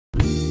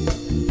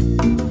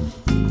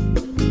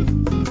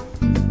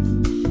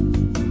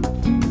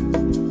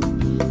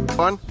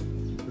fun?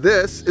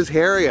 This is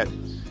Harriet.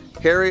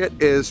 Harriet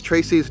is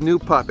Tracy's new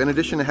pup. In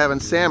addition to having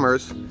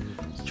Sammers,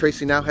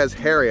 Tracy now has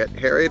Harriet.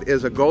 Harriet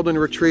is a golden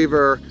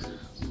retriever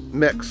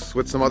mix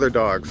with some other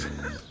dogs.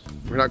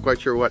 We're not quite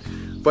sure what.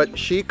 But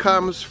she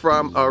comes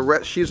from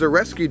she's a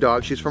rescue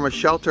dog. She's from a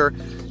shelter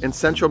in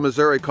central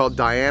Missouri called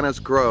Diana's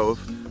Grove,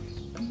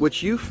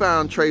 which you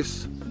found,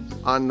 Trace,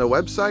 on the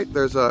website.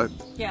 There's a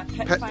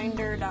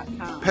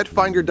petfinder.com.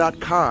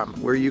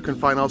 Petfinder.com, where you can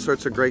find all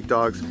sorts of great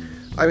dogs.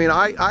 I mean,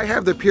 I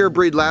have the pure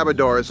breed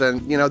Labradors,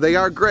 and you know, they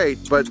are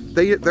great, but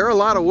they're a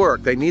lot of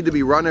work. They need to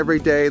be run every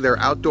day. They're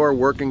outdoor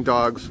working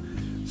dogs.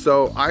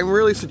 So I'm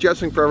really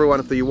suggesting for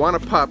everyone, if you want a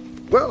pup,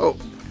 whoa,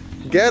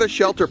 get a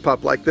shelter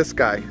pup like this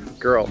guy.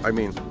 Girl, I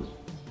mean,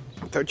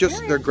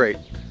 they're great.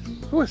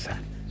 Who is that?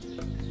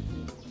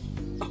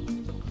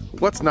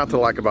 What's not to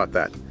like about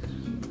that?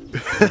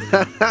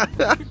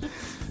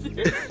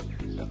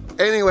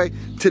 Anyway,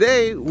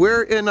 today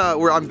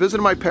I'm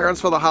visiting my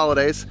parents for the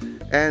holidays,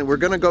 and we're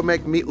gonna go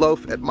make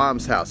meatloaf at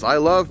Mom's house. I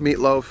love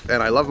meatloaf,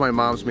 and I love my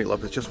mom's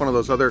meatloaf. It's just one of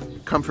those other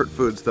comfort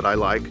foods that I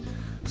like.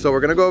 So we're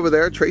gonna go over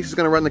there. Tracy's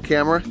gonna run the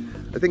camera.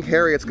 I think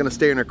Harriet's gonna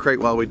stay in her crate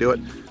while we do it.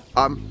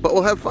 But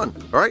we'll have fun,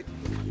 all right?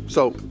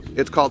 So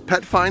it's called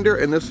Pet Finder,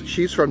 and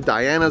she's from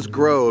Diana's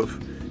Grove,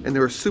 and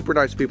there were super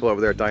nice people over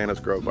there at Diana's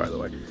Grove, by the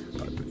way.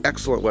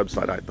 Excellent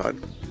website, I thought.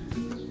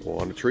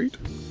 Want a treat?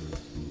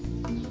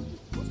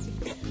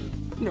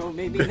 No,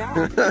 maybe not.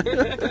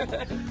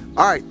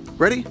 All right,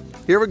 ready?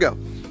 Here we go.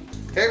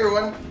 Hey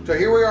everyone, so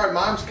here we are at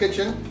Mom's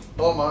kitchen.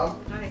 Hello, Mom.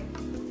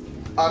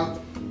 Hi.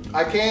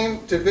 I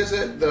came to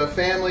visit the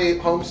family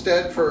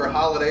homestead for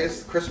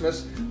holidays,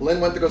 Christmas. Lynn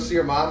went to go see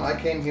her mom. I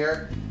came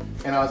here,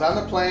 and I was on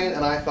the plane,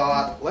 and I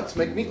thought, let's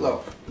make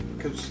meatloaf,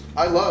 because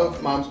I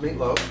love Mom's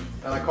meatloaf.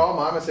 And I called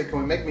Mom and said, can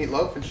we make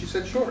meatloaf? And she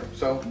said, sure.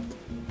 So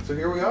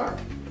here we are.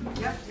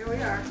 Yep, here we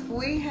are.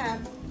 We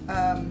have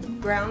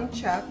ground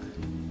chuck,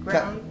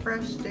 ground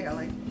fresh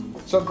daily.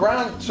 So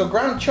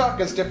ground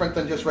chuck is different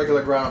than just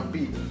regular ground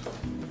beef.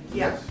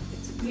 Yeah, Yes?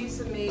 it's a piece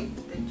of meat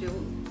that you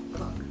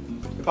cook.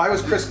 If I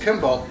was Chris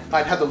Kimball,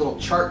 I'd have the little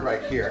chart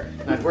right here,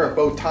 and I'd wear a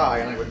bow tie,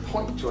 and I would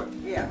point to it.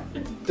 Yeah.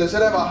 Does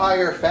it have a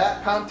higher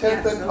fat content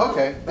Yes, than? a little-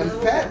 Okay, and a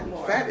little bit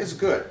more. fat is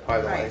good,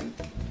 by the way, Right.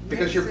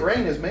 because your Makes it-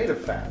 brain is made of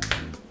fat.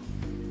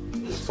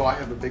 So I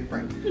have a big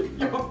brain. Is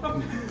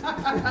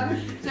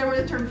that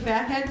where the term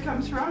fathead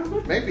comes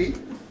from? Maybe.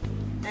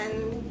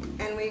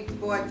 And we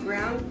bought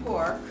ground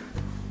pork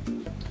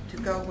to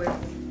go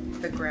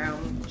with the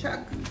ground chuck.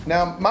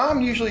 Now,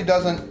 Mom usually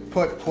doesn't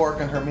put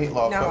pork in her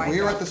meatloaf, No, but I we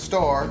were don't. at the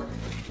store,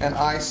 and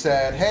I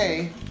said,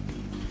 hey,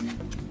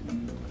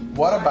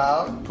 what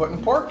about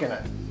putting pork in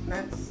it?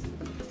 That's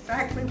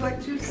exactly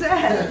what you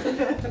said.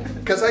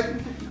 Because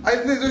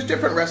there's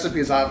different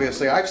recipes,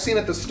 obviously. I've seen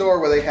at the store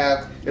where they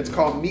have, it's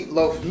called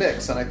meatloaf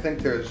mix, and I think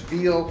there's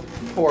veal,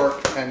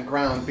 pork, and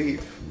ground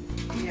beef.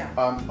 Yeah.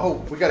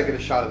 Oh, we got to get a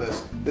shot of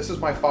this. This is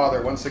my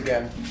father, once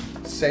again,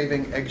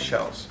 saving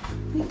eggshells.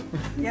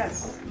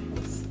 Yes.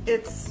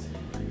 It's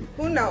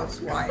who knows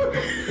why.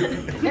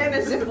 And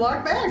a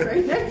Ziploc bag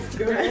right next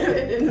to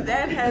it. And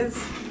that has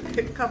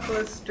a couple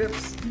of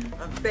strips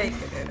of bacon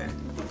in it.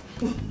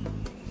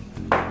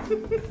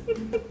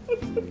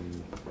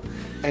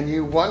 And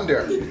you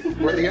wonder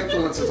where the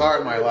influences are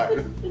in my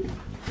life.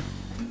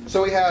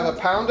 So we have a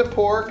pound of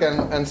pork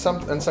and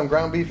some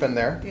ground beef in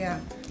there. Yeah.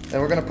 And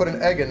we're going to put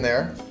an egg in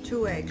there.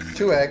 2 eggs.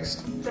 2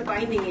 eggs. It's a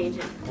binding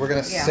agent. We're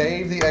going to Yeah.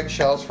 save the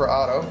eggshells for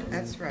Otto.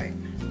 That's right.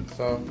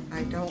 So,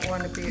 I don't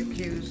want to be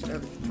accused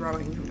of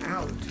throwing them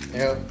out.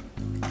 yeah.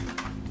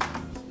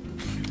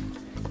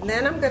 And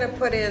then I'm going to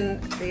put in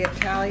the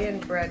Italian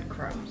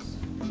breadcrumbs.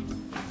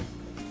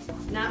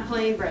 Not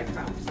plain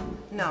breadcrumbs.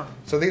 No.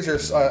 So these are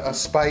a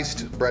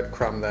spiced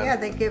breadcrumb then. Yeah,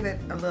 they give it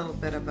a little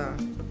bit of a,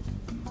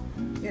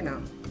 you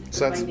know,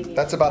 So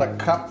that's about a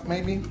cup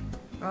maybe?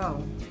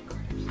 oh,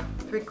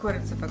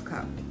 3/4 of a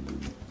cup.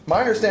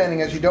 My understanding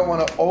is you don't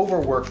want to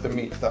overwork the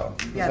meat though.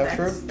 Yeah, Is that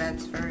true?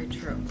 that's very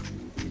true.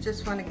 You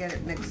just want to get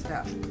it mixed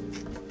up.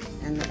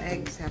 And the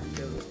eggs have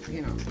to,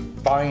 you know,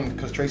 Bind,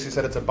 because Tracy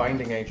said it's a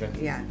binding agent.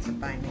 yeah, it's a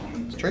binding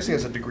agent. Tracy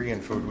has a degree in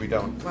food, we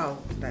don't. Well,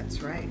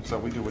 that's right. So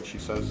we do what she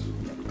says.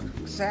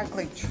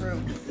 Exactly true.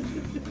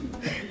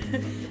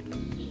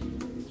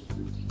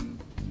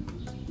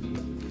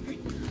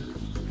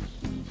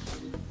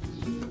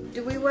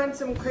 Do we want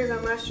some cream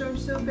of mushroom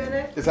soup in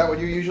it? Is that what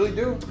you usually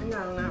do?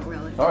 No, not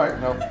really. All right,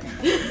 no.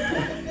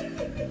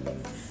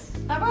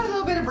 How about a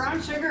little bit of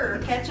brown sugar or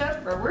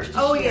ketchup or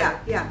Worcestershire? Oh, yeah,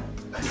 yeah.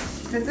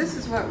 Because this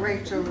is what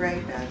Rachel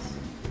Ray does.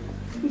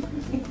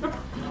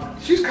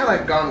 She's kind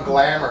of gone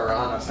glamour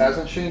on us,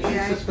 hasn't she? She's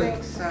Yeah, I just been,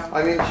 think so.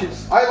 I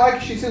mean,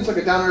 she seems like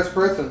a down-to-earth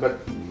person, but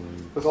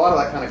there's a lot of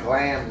that kind of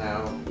glam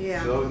now. Yeah.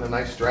 She's in a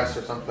nice dress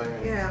or something.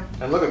 Yeah.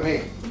 And look at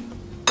me.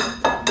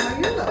 Oh,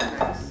 you look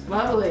nice.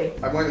 Lovely.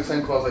 I'm wearing the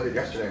same clothes I did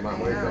yesterday, Mom.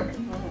 What do you I think?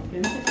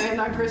 know. And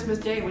on Christmas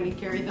Day when he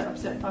carried the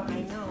upset I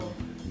puppy. know.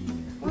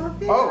 Well,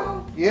 if you Oh,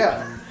 know.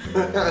 yeah.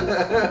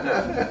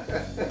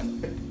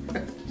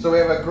 So we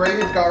have a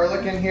grated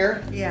garlic in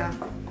here. Yeah.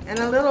 And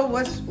a little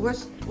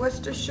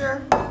Worcestershire.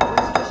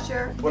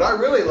 What I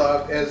really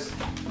love is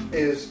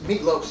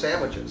meatloaf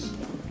sandwiches.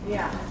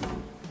 Yeah.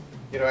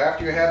 You know,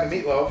 after you have the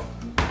meatloaf,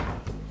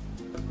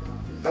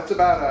 that's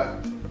about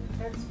a.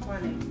 That's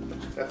funny.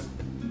 That's.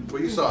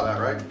 Well, you saw that,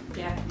 right?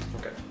 Yeah.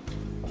 Okay.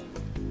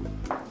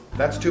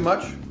 That's too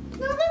much?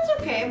 No, that's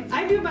okay.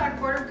 I do about a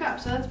quarter cup,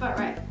 so that's about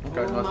right. Okay,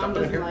 Oh, let's Mom dump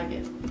it in doesn't here. like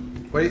it.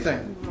 What do you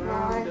think?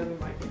 Mom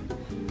doesn't like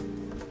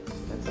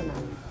it. That's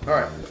enough. All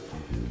right.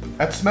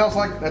 That smells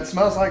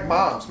like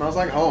mom. Smells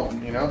like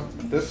home. You know,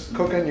 this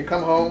cooking. You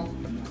come home.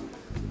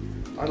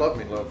 I love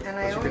meatloaf. And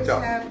I as you can always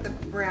tell. have the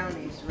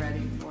brownies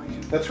ready for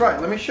you. That's right.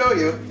 Let me show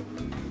you.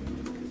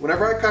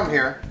 Whenever I come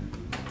here,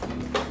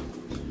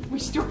 We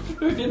store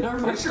food in our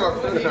microwave. we store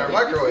food in our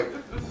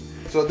microwave.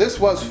 So this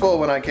was full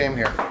when I came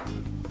here.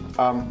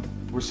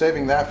 We're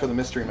saving that for the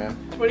mystery man.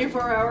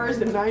 24 hours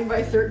and 9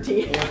 by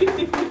 13.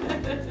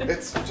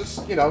 It's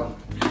just, you know,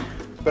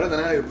 better than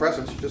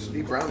antidepressants. You just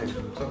eat brownies.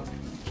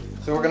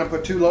 So we're gonna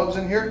put 2 loaves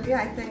in here.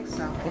 Yeah, I think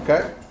so.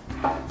 Okay.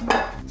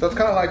 So it's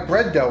kind of like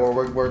bread dough,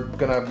 where we're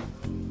gonna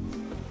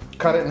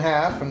cut it in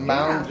half and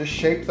mound, Yeah. just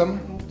shape them.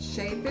 And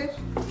shape it.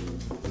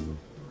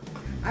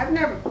 I've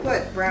never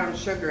put brown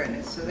sugar in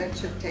it, so that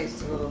should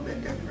taste a little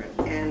bit different.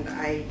 And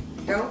I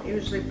don't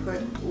usually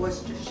put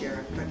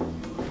Worcestershire, but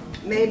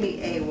maybe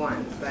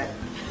A1, but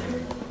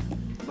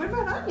What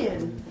about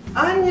onion?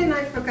 onion,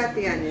 I forgot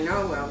the onion.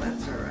 Oh well,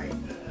 that's all right.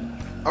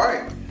 All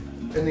right.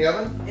 In the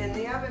oven. In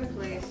the oven,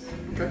 please.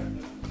 Okay.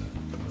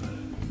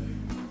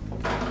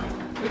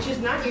 Which is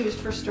not used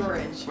for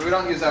storage. We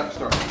don't use that for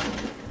storage.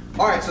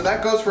 All right. So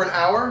that goes for an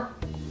hour,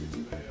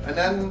 and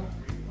then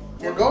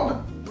we're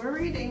golden. We're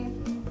eating.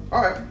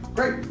 All right,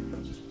 great.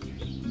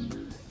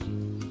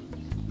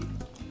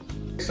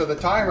 So the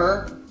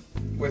timer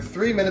with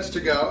 3 minutes to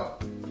go.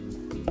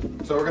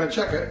 So we're gonna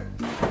check it.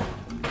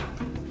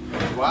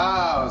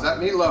 Wow, is that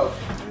meatloaf?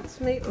 It's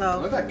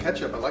meatloaf. Look at that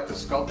ketchup. I like the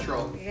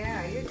sculptural.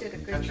 Yeah, you did a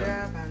good Ketchup.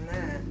 job on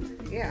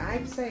that. Yeah,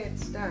 I'd say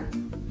it's done.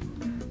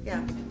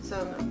 Yeah. So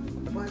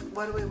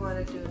what do we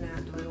want to do now?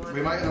 Do we want?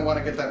 We might want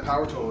to get that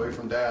power tool away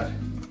from Dad.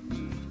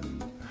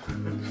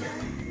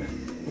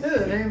 Yeah,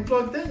 it ain't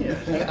plugged in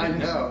yet. I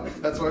know.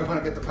 That's why we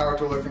want to get the power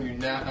tool away from you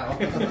now.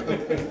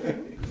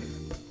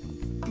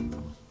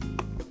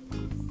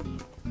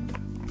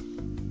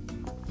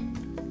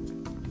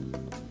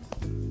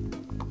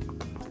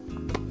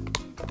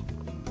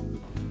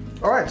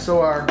 All right,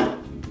 so our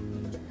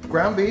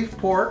ground beef,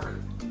 pork,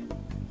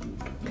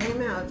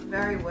 Came out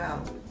very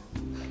well.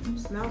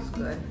 Smells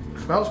good.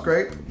 smells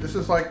great. This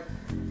is like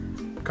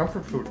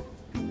comfort food,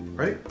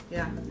 right?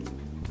 Yeah.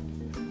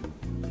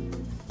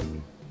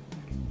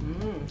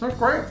 That's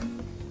great.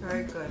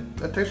 Very good.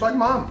 That tastes like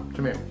mom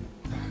to me.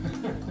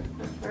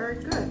 Very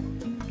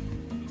good.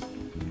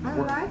 I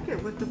like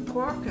it with the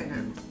pork in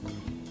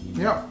it.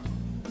 Yeah.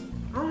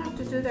 I'll have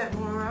to do that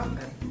more often.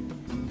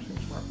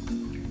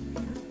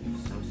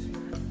 So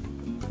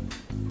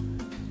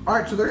smart. All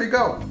right, so there you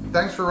go.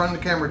 Thanks for running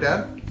the camera,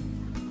 Dad.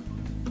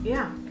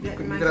 Yeah. You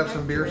could have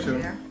some beer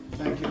soon.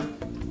 Thank you.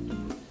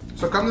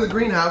 So come to the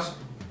greenhouse.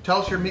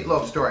 Tell us your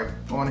meatloaf story.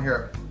 I want to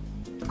hear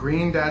it.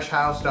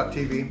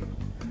 green-house.tv.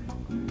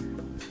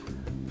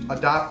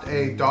 Adopt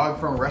a dog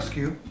from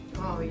rescue.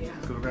 Oh yeah.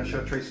 Because we're going to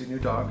show Tracy a new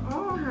dog.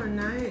 Oh, how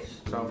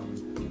nice. So